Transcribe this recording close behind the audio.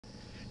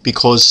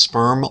because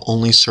sperm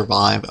only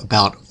survive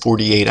about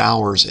 48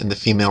 hours in the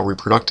female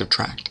reproductive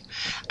tract,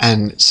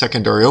 and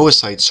secondary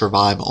oocytes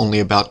survive only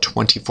about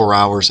 24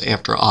 hours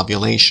after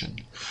ovulation.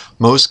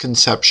 Most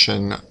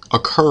conception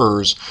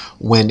occurs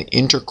when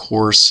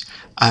intercourse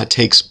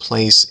takes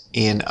place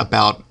in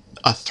about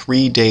a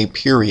 3-day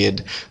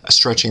period,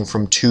 stretching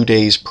from 2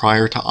 days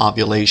prior to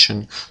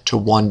ovulation to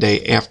 1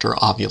 day after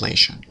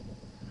ovulation.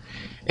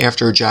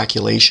 After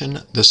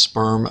ejaculation, the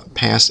sperm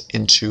pass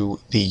into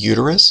the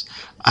uterus.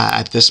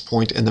 At this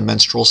point in the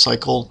menstrual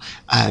cycle,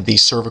 the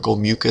cervical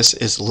mucus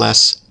is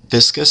less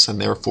viscous, and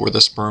therefore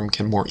the sperm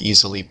can more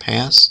easily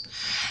pass.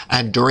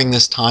 And during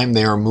this time,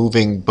 they are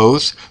moving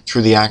both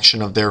through the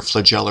action of their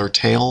flagellar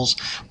tails,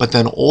 but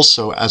then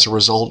also as a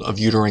result of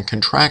uterine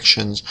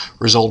contractions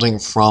resulting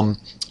from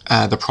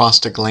the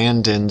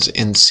prostaglandins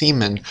in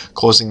semen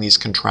causing these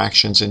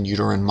contractions in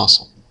uterine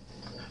muscle.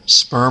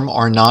 Sperm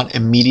are not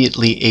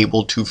immediately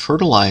able to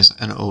fertilize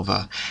an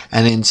ova,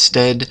 and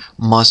instead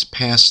must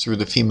pass through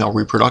the female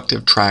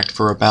reproductive tract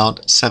for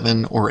about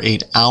 7 or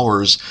 8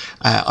 hours,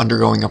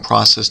 undergoing a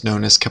process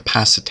known as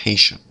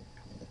capacitation.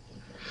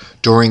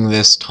 During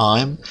this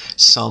time,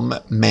 some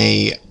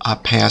may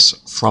pass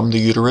from the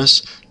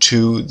uterus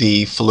to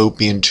the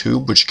fallopian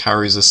tube, which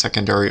carries a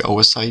secondary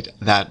oocyte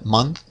that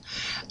month,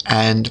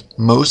 and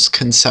most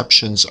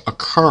conceptions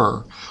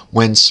occur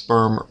when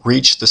sperm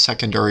reach the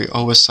secondary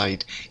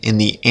oocyte in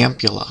the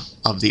ampulla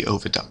of the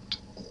oviduct.